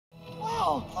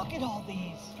Wow, look at all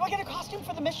these. Do I get a costume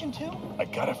for the mission, too? I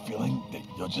got a feeling that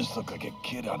you'll just look like a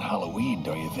kid on Halloween,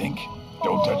 don't you think?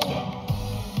 Don't touch that.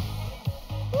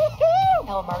 Woohoo!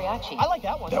 El Mariachi. I like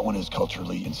that one. That one is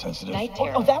culturally insensitive. Night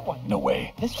Terror. Oh, that one. No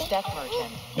way. This one? Death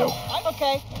Merchant. No.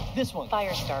 Okay, this one.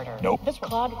 Firestarter. Nope. This one.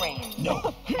 Claude Rains.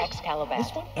 No. Excalibur.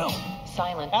 This one? No.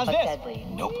 Silent How's but this? deadly.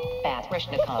 Nope. Bat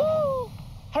Rishnikov. Woo!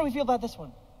 How do we feel about this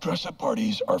one? Dress-up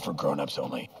parties are for grown-ups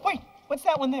only. Wait, what's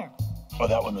that one there? Oh,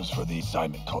 that one was for the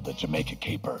assignment called the Jamaica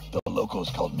Caper. The locals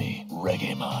called me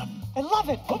Reggae Man. I love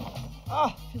it.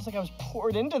 Feels like I was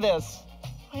poured into this.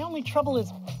 My only trouble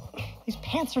is these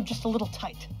pants are just a little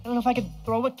tight. I don't know if I could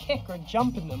throw a kick or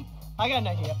jump in them. I got an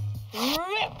idea.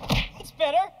 Rip! It's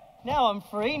better. Now I'm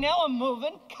free. Now I'm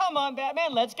moving. Come on,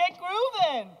 Batman. Let's get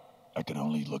grooving. I can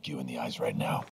only look you in the eyes right now.